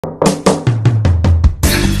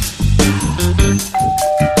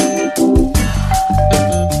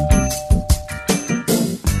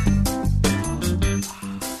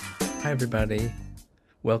everybody.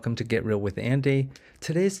 Welcome to Get Real with Andy.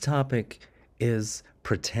 Today's topic is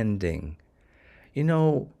pretending. You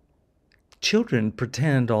know, children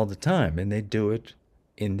pretend all the time, and they do it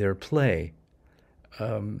in their play.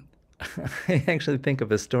 Um, I actually think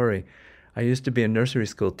of a story. I used to be a nursery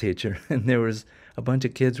school teacher, and there was a bunch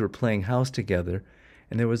of kids were playing house together,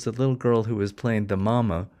 and there was a little girl who was playing the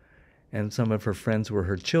mama, and some of her friends were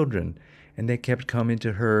her children, and they kept coming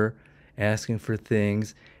to her, asking for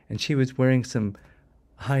things, and she was wearing some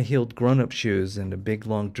high-heeled grown-up shoes and a big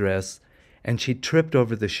long dress, and she tripped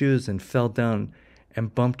over the shoes and fell down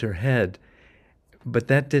and bumped her head. But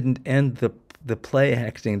that didn't end the play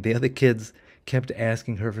acting. The other kids kept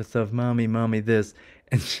asking her for stuff, "Mommy, Mommy, this,"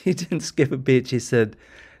 and she didn't skip a beat. She said,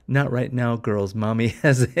 "Not right now, girls. Mommy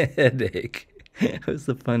has a headache." It was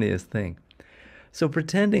the funniest thing. So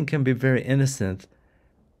pretending can be very innocent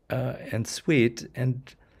and sweet,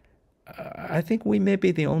 and I think we may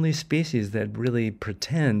be the only species that really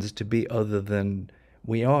pretends to be other than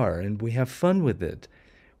we are, and we have fun with it.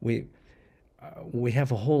 We we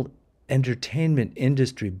have a whole entertainment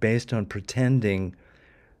industry based on pretending,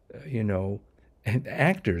 you know, and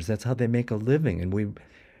actors. That's how they make a living, and we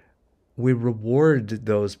reward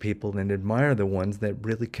those people and admire the ones that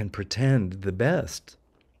really can pretend the best.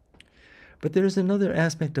 But there's another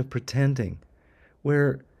aspect of pretending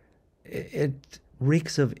where it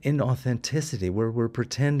reeks of inauthenticity, where we're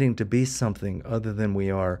pretending to be something other than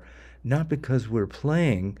we are, not because we're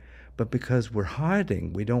playing, but because we're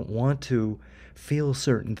hiding. We don't want to feel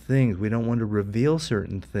certain things. We don't want to reveal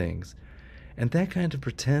certain things. And that kind of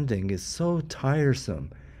pretending is so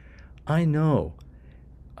tiresome. I know.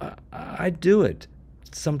 I do it.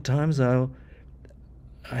 Sometimes I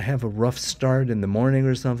have a rough start in the morning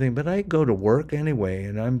or something, but I go to work anyway,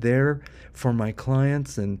 and I'm there for my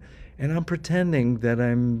clients, and I'm pretending that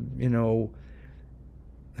I'm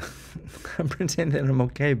pretending that I'm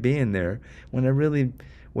okay being there when I really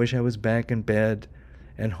wish I was back in bed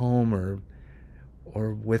at home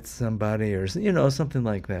or with somebody or, something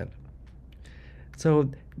like that. So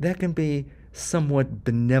that can be somewhat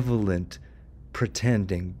benevolent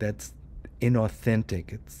pretending. That's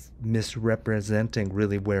inauthentic. It's misrepresenting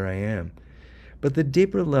really where I am. But the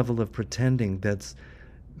deeper level of pretending that's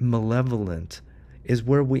malevolent is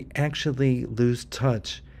where we actually lose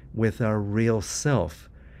touch with our real self,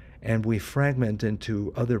 and we fragment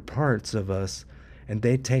into other parts of us, and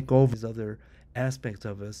they take over these other aspects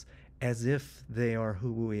of us as if they are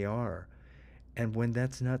who we are. And when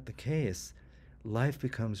that's not the case, life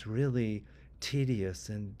becomes really tedious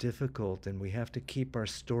and difficult, and we have to keep our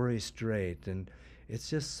story straight, and it's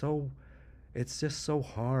just so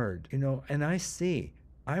hard, and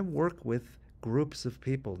I work with groups of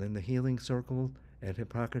people in the healing circle at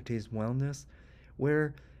Hippocrates Wellness,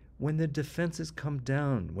 where when the defenses come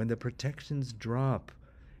down, when the protections drop,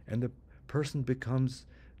 and the person becomes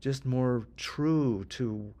just more true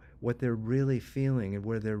to what they're really feeling and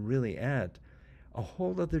where they're really at, a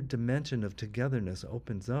whole other dimension of togetherness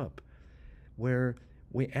opens up, where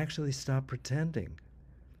we actually stop pretending.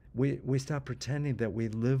 We stop pretending that we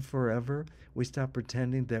live forever. We stop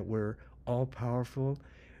pretending that we're all powerful.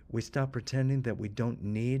 We stop pretending that we don't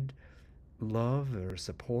need love or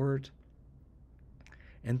support.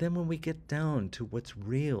 And then when we get down to what's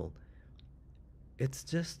real, it's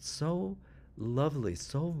just so lovely,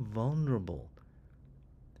 so vulnerable.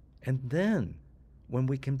 And then when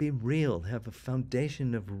we can be real, have a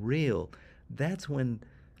foundation of real, that's when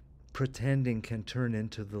pretending can turn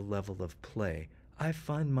into the level of play. I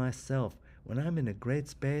find myself, when I'm in a great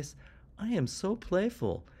space, I am so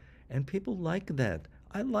playful, and people like that.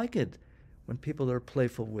 I like it when people are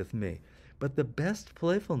playful with me. But the best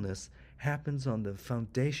playfulness happens on the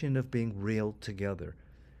foundation of being real together.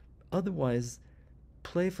 Otherwise,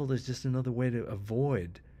 playful is just another way to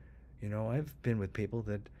avoid. I've been with people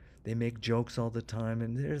that they make jokes all the time,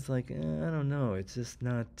 and there's like, I don't know, it's just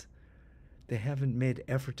not, they haven't made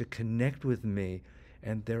effort to connect with me,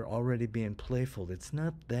 and they're already being playful. It's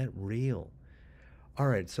not that real. All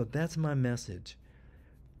right, so that's my message.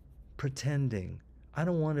 Pretending. I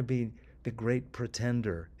don't want to be the great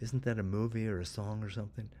pretender. Isn't that a movie or a song or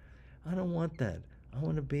something? I don't want that. I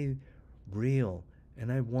want to be real,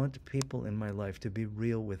 and I want people in my life to be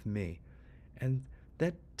real with me. And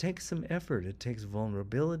that takes some effort. It takes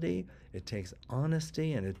vulnerability, it takes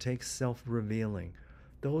honesty, and it takes self-revealing.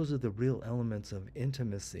 Those are the real elements of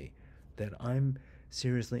intimacy that I'm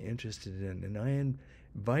seriously interested in. And I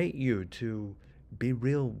invite you to be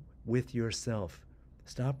real with yourself.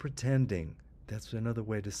 Stop pretending. That's another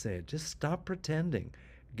way to say it. Just stop pretending.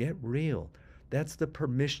 Get real. That's the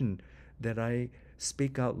permission that I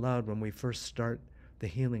speak out loud when we first start the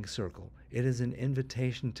healing circle. It is an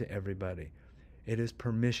invitation to everybody. It is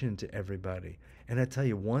permission to everybody. And I tell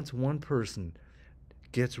you, once one person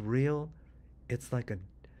gets real, it's like a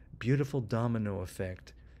beautiful domino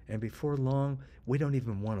effect. And before long, we don't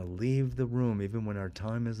even want to leave the room, even when our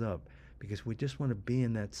time is up, because we just want to be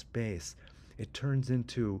in that space. It turns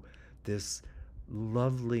into this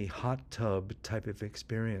lovely hot tub type of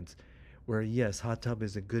experience where, yes, hot tub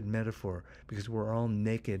is a good metaphor because we're all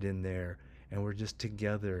naked in there and we're just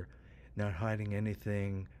together, not hiding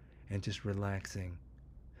anything and just relaxing.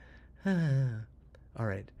 All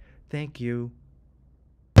right. Thank you.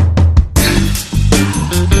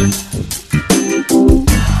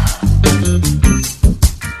 Thank you.